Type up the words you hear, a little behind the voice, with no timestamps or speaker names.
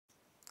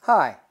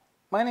Hi,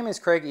 my name is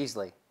Craig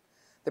Easley,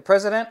 the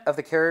President of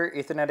the Carrier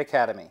Ethernet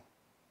Academy.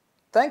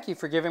 Thank you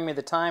for giving me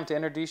the time to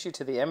introduce you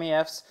to the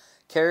MEF's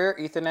Carrier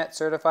Ethernet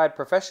Certified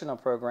Professional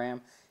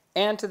Program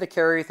and to the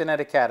Carrier Ethernet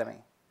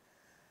Academy,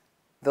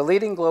 the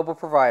leading global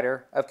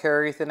provider of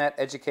Carrier Ethernet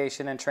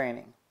education and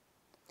training.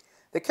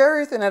 The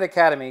Carrier Ethernet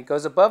Academy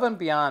goes above and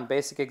beyond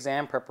basic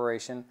exam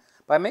preparation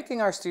by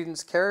making our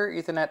students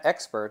Carrier Ethernet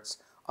experts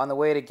on the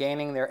way to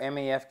gaining their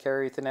MEF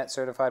Carrier Ethernet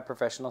Certified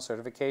Professional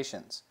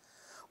Certifications.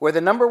 We're the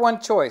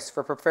 #1 choice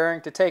for preparing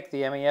to take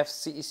the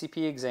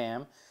MEF-CECP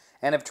exam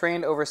and have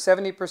trained over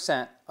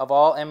 70% of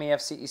all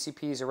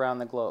MEF-CECPs around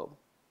the globe.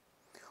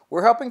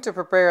 We're helping to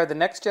prepare the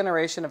next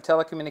generation of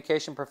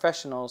telecommunication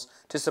professionals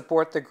to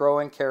support the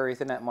growing Carrier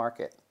Ethernet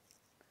market.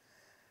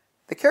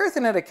 The Carrier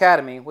Ethernet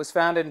Academy was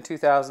founded in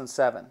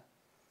 2007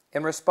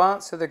 in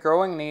response to the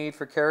growing need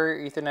for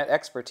Carrier Ethernet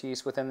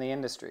expertise within the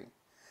industry.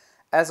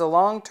 As a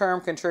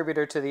long-term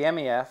contributor to the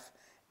MEF,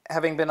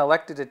 having been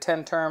elected to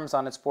 10 terms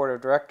on its board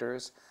of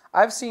directors,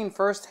 I've seen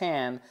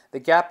firsthand the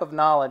gap of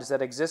knowledge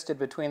that existed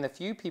between the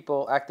few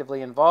people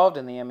actively involved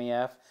in the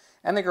MEF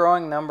and the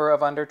growing number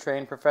of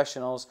undertrained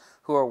professionals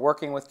who are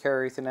working with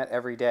Carrier Ethernet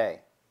every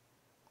day.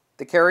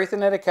 The Carrier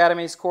Ethernet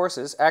Academy's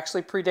courses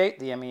actually predate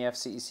the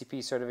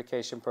MEF-CECP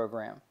certification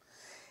program.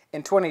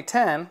 In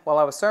 2010, while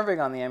I was serving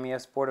on the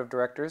MEF's board of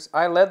directors,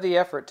 I led the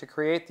effort to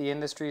create the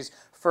industry's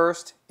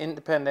first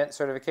independent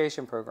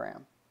certification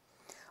program.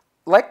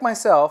 Like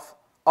myself,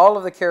 all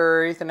of the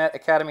Carrier Ethernet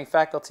Academy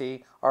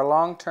faculty are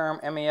long-term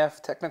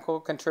MEF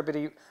technical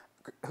contributors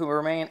who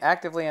remain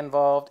actively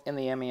involved in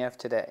the MEF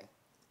today.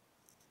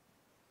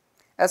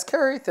 As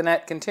Carrier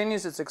Ethernet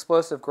continues its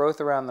explosive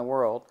growth around the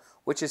world,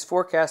 which is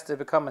forecast to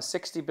become a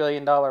 $60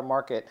 billion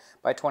market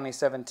by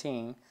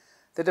 2017,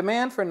 the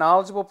demand for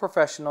knowledgeable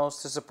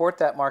professionals to support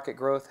that market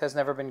growth has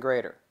never been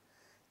greater,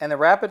 and the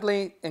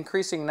rapidly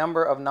increasing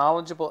number of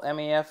knowledgeable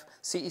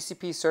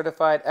MEF-CECP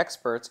certified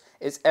experts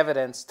is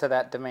evidence to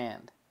that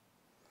demand.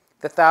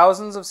 The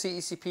thousands of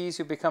CECPs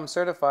who become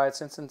certified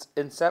since its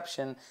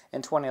inception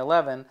in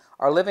 2011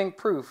 are living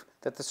proof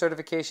that the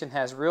certification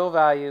has real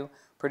value,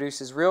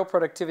 produces real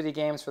productivity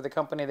gains for the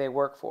company they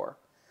work for.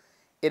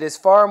 It is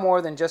far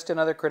more than just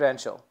another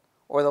credential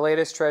or the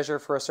latest treasure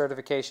for a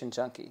certification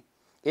junkie.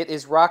 It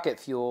is rocket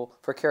fuel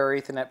for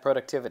Carrier Ethernet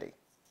productivity.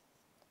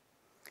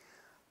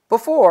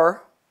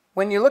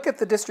 When you look at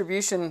the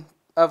distribution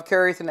of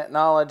Carrier Ethernet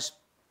knowledge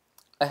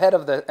ahead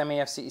of the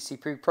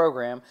MEF-CECP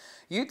program,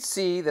 you'd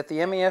see that the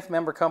MEF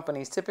member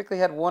companies typically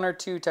had 1 or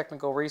 2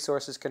 technical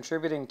resources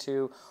contributing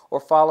to or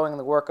following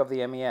the work of the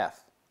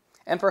MEF,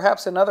 and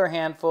perhaps another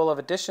handful of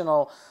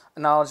additional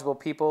knowledgeable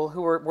people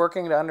who were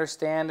working to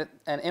understand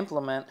and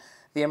implement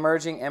the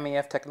emerging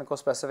MEF technical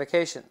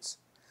specifications.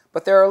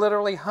 But there are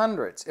literally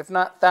hundreds, if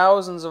not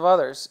thousands of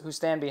others who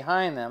stand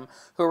behind them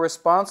who are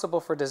responsible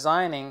for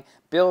designing,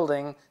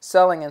 building,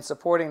 selling, and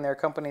supporting their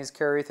company's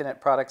Carrier Ethernet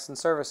products and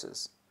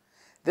services.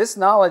 This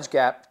knowledge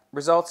gap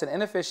results in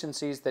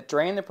inefficiencies that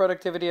drain the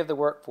productivity of the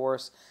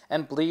workforce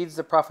and bleeds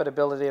the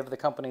profitability of the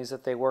companies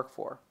that they work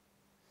for.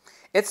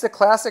 It's the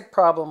classic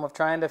problem of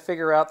trying to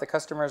figure out the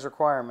customer's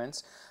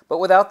requirements, but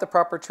without the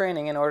proper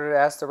training in order to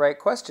ask the right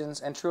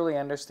questions and truly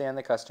understand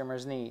the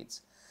customer's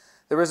needs.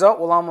 The result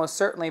will almost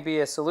certainly be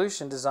a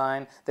solution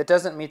design that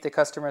doesn't meet the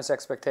customer's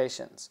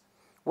expectations.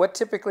 What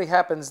typically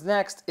happens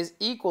next is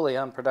equally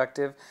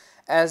unproductive,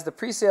 as the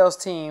pre-sales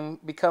team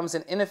becomes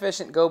an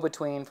inefficient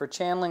go-between for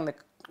channeling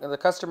the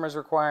customer's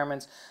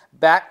requirements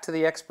back to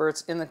the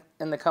experts in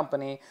the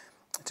company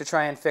to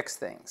try and fix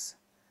things.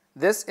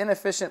 This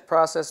inefficient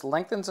process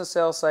lengthens the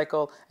sales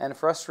cycle and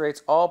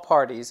frustrates all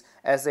parties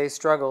as they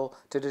struggle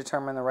to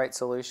determine the right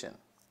solution.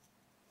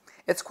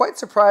 It's quite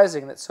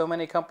surprising that so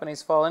many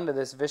companies fall into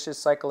this vicious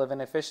cycle of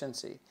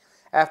inefficiency.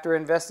 After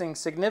investing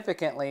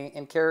significantly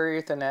in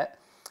Carrier Ethernet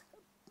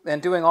and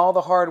doing all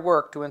the hard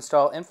work to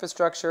install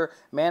infrastructure,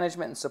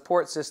 management, and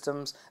support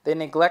systems, they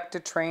neglect to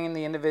train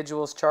the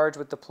individuals charged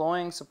with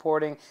deploying,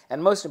 supporting,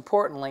 and most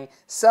importantly,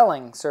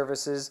 selling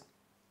services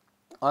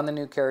on the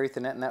new Carrier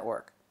Ethernet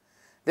network.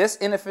 This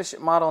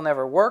inefficient model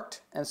never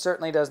worked and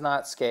certainly does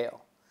not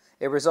scale.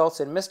 It results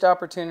in missed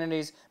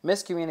opportunities,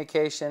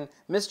 miscommunication,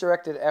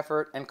 misdirected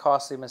effort, and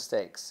costly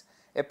mistakes.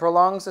 It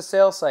prolongs the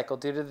sales cycle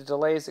due to the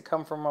delays that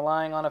come from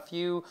relying on a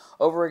few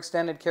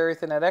overextended Carrier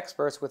Ethernet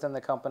experts within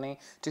the company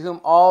to whom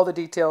all the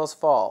details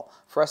fall,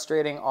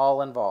 frustrating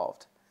all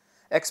involved.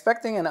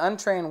 Expecting an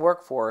untrained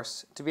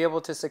workforce to be able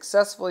to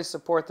successfully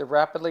support the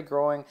rapidly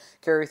growing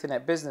Carrier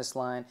Ethernet business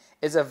line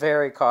is a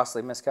very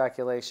costly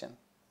miscalculation.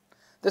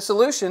 The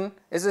solution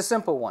is a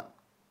simple one: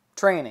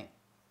 training.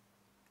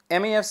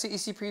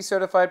 MEF-CECP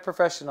certified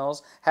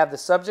professionals have the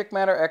subject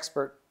matter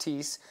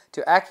expertise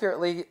to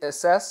accurately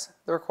assess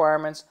the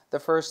requirements the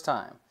first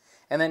time,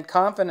 and then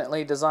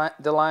confidently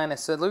design a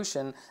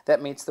solution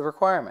that meets the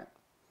requirement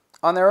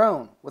on their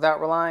own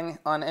without relying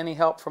on any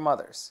help from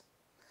others.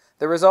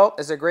 The result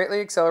is a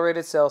greatly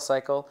accelerated sales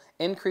cycle,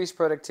 increased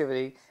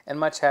productivity, and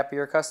much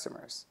happier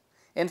customers.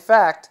 In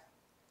fact,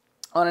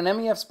 On an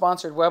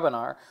MEF-sponsored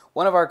webinar,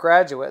 one of our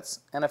graduates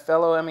and a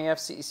fellow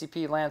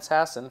MEF-CECP, Lance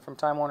Hassan from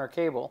Time Warner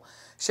Cable,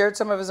 shared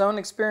some of his own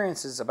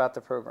experiences about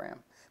the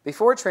program.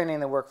 Before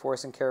training the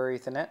workforce in Carrier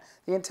Ethernet,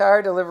 the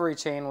entire delivery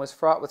chain was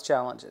fraught with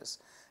challenges.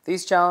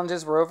 These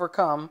challenges were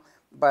overcome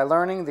by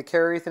learning the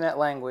Carrier Ethernet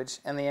language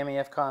and the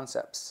MEF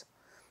concepts.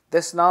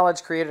 This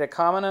knowledge created a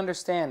common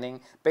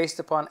understanding based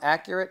upon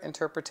accurate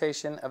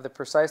interpretation of the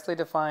precisely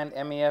defined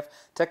MEF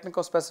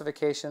technical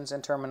specifications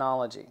and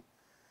terminology.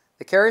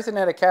 The Carrier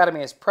Ethernet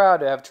Academy is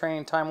proud to have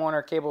trained Time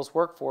Warner Cable's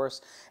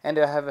workforce and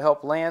to have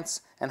helped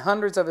Lance and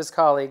hundreds of his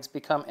colleagues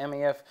become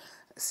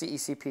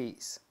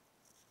MEF-CECPs.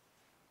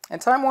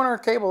 And Time Warner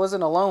Cable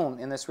isn't alone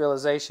in this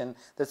realization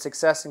that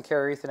success in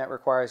Carrier Ethernet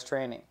requires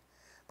training.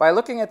 By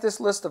looking at this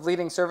list of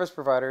leading service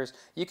providers,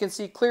 you can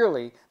see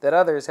clearly that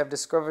others have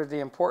discovered the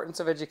importance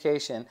of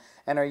education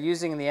and are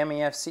using the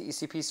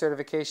MEF-CECP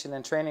certification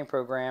and training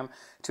program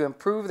to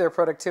improve their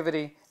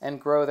productivity and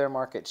grow their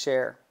market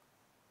share.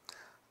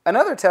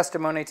 Another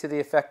testimony to the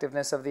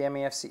effectiveness of the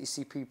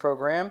MEF-CECP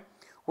program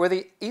were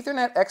the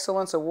Ethernet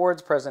Excellence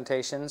Awards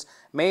presentations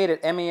made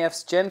at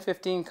MEF's Gen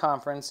 15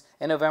 conference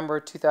in November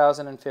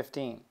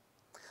 2015.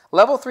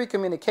 Level 3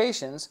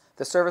 Communications,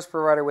 the service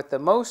provider with the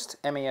most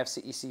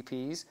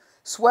MEF-CECPs,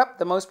 swept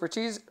the most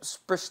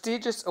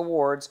prestigious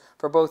awards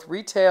for both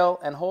Retail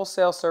and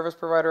Wholesale Service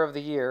Provider of the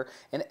Year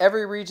in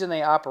every region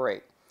they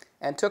operate,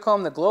 and took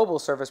home the Global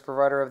Service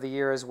Provider of the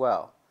Year as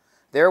well.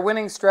 Their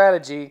winning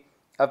strategy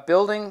of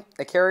building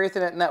a Carrier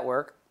Ethernet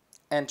network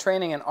and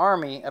training an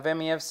army of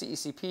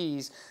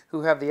MEF-CECPs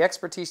who have the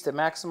expertise to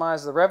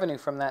maximize the revenue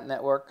from that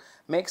network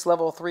makes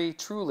Level 3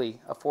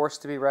 truly a force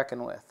to be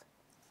reckoned with.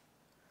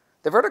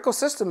 The Vertical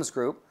Systems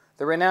Group,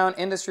 the renowned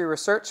industry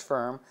research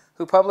firm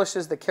who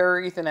publishes the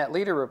Carrier Ethernet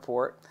Leader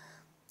Report,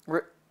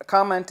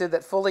 commented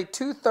that fully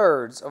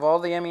 2/3 of all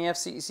the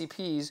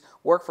MEF-CECPs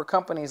work for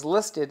companies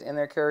listed in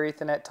their Carrier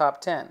Ethernet Top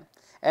 10,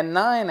 and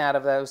 9 out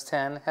of those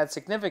 10 had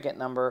significant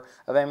number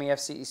of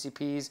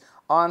MEF-CECPs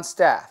on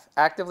staff,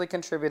 actively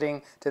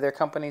contributing to their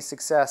company's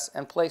success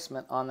and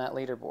placement on that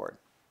leaderboard.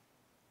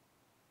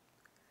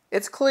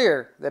 It's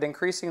clear that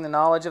increasing the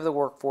knowledge of the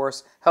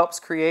workforce helps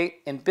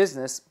create in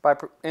business by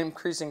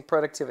increasing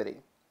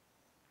productivity,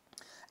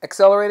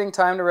 accelerating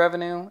time to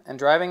revenue, and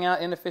driving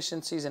out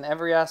inefficiencies in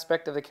every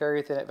aspect of the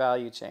Carrier Ethernet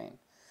value chain.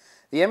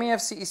 The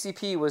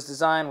MEF-CECP was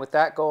designed with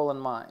that goal in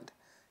mind,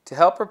 to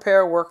help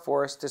prepare a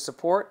workforce to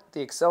support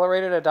the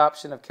accelerated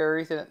adoption of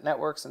Carrier Ethernet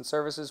networks and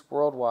services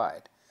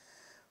worldwide.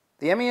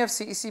 The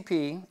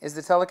MEF-CECP is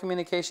the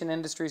telecommunication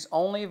industry's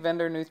only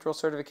vendor-neutral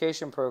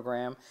certification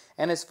program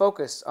and is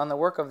focused on the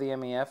work of the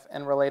MEF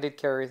and related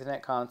Carrier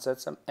Ethernet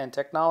concepts and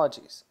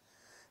technologies.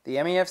 The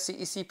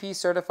MEF-CECP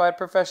certified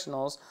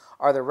professionals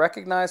are the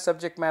recognized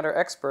subject matter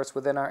experts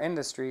within our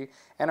industry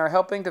and are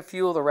helping to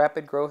fuel the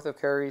rapid growth of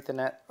Carrier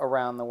Ethernet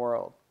around the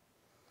world.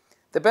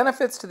 The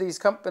benefits to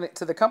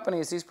the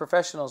companies these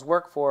professionals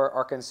work for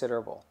are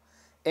considerable.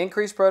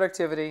 Increased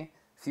productivity,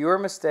 fewer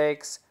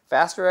mistakes,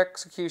 faster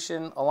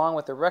execution, along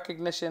with the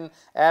recognition,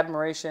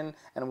 admiration,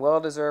 and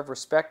well-deserved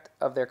respect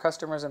of their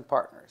customers and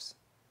partners.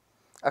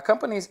 A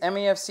company's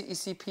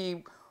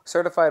MEF-CECP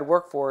certified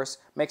workforce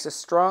makes a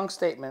strong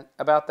statement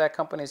about that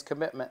company's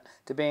commitment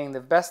to being the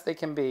best they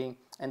can be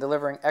and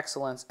delivering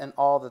excellence in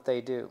all that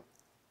they do.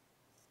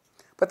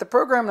 But the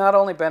program not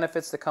only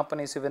benefits the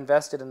companies who've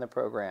invested in the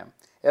program,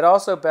 it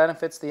also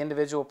benefits the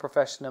individual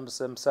professionals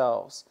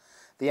themselves.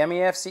 The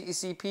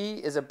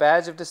MEF-CECP is a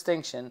badge of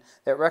distinction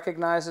that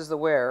recognizes the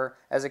wearer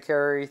as a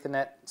Carrier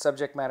Ethernet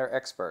subject matter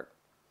expert.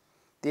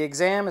 The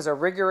exam is a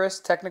rigorous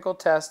technical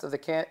test of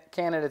the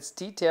candidate's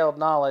detailed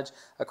knowledge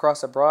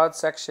across a broad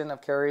section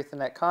of Carrier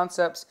Ethernet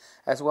concepts,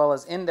 as well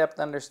as in-depth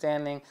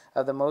understanding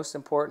of the most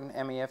important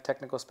MEF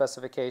technical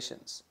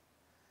specifications.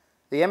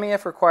 The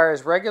MEF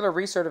requires regular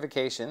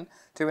recertification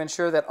to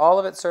ensure that all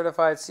of its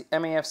certified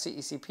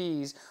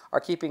MEF-CECPs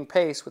are keeping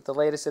pace with the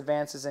latest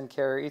advances in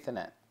Carrier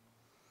Ethernet.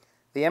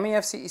 The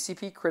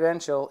MEF-CECP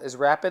credential is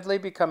rapidly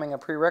becoming a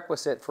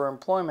prerequisite for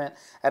employment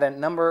at a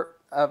number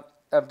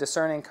of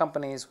discerning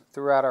companies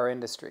throughout our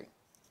industry.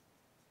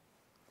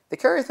 The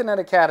Carrier Ethernet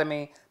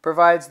Academy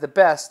provides the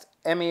best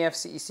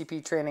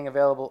MEF-CECP training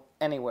available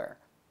anywhere,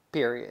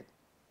 period.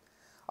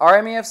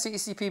 Our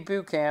MEF-CECP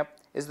Bootcamp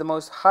is the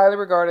most highly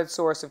regarded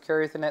source of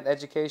Carrier Ethernet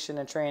education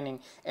and training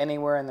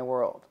anywhere in the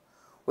world.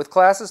 With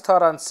classes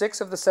taught on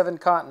 6 of the 7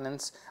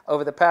 continents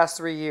over the past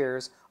 3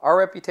 years, our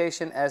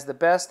reputation as the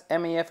best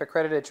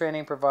MEF-accredited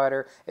training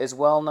provider is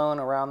well known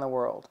around the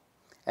world.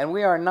 And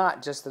we are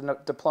not just a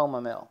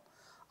diploma mill.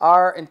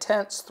 Our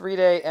intense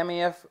 3-day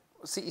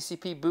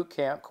MEF-CECP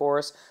Bootcamp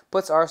course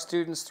puts our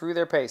students through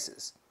their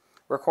paces.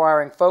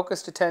 Requiring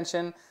focused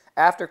attention,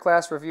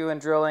 after-class review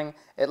and drilling,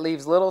 it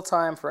leaves little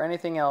time for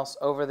anything else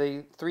over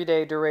the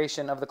 3-day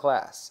duration of the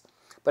class.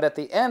 But at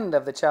the end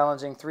of the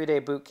challenging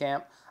 3-day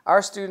bootcamp,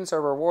 our students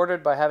are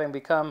rewarded by having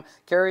become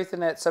Carrier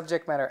Ethernet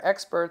subject matter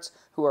experts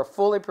who are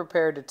fully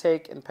prepared to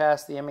take and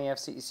pass the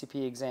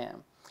MEF-CECP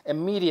exam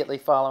immediately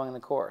following the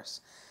course.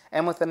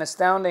 And with an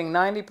astounding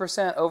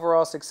 90%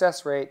 overall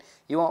success rate,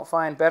 you won't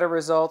find better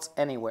results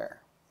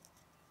anywhere.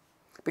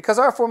 Because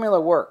our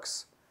formula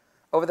works.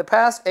 Over the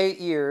past 8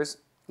 years,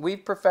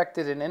 we've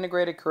perfected an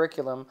integrated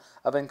curriculum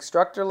of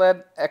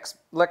instructor-led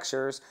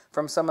lectures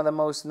from some of the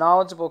most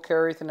knowledgeable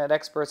Carrier Ethernet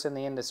experts in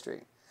the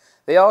industry.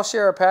 They all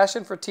share a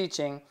passion for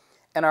teaching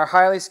and are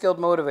highly skilled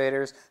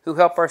motivators who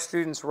help our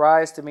students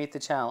rise to meet the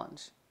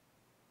challenge.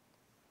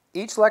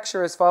 Each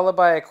lecture is followed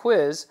by a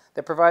quiz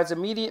that provides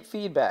immediate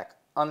feedback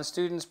on the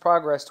student's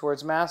progress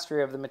towards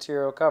mastery of the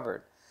material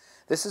covered.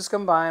 This is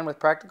combined with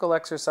practical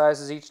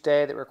exercises each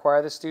day that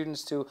require the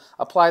students to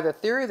apply the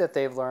theory that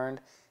they've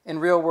learned in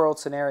real-world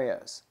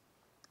scenarios.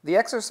 The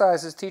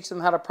exercises teach them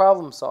how to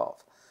problem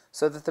solve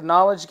so that the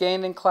knowledge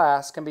gained in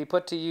class can be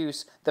put to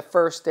use the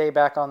first day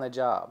back on the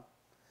job.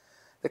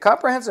 The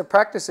comprehensive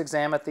practice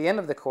exam at the end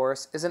of the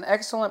course is an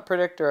excellent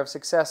predictor of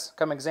success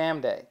come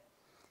exam day.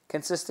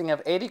 Consisting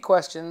of 80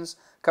 questions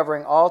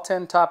covering all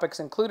 10 topics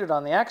included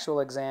on the actual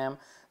exam,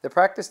 the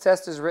practice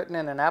test is written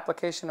in an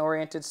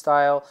application-oriented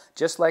style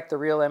just like the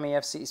real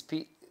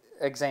MEF-CECP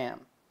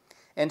exam,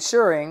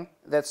 ensuring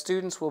that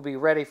students will be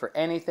ready for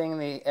anything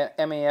the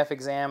MEF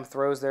exam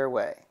throws their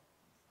way.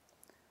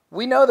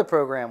 We know the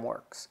program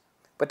works,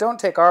 but don't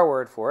take our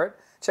word for it.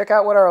 Check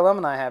out what our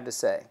alumni have to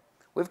say.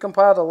 We've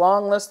compiled a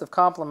long list of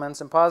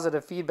compliments and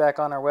positive feedback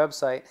on our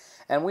website,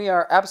 and we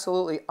are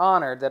absolutely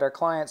honored that our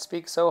clients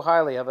speak so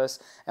highly of us,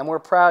 and we're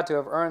proud to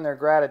have earned their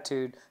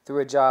gratitude through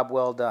a job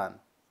well done.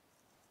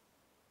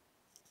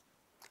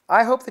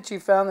 I hope that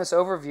you found this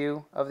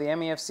overview of the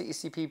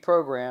MEF-CECP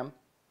program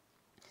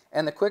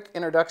and the quick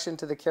introduction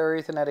to the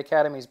Carrier Ethernet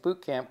Academy's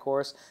Bootcamp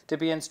course to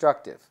be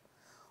instructive.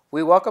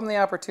 We welcome the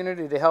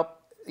opportunity to help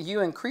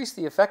you increase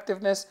the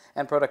effectiveness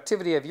and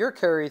productivity of your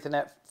Carrier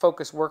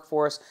Ethernet-focused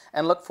workforce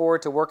and look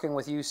forward to working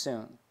with you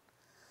soon.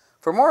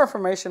 For more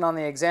information on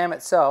the exam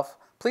itself,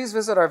 please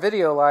visit our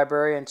video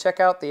library and check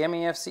out the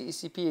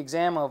MEF-CECP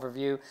exam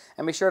overview,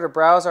 and be sure to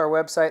browse our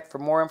website for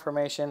more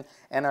information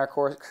and our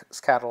course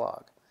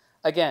catalog.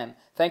 Again,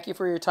 thank you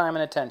for your time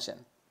and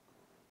attention.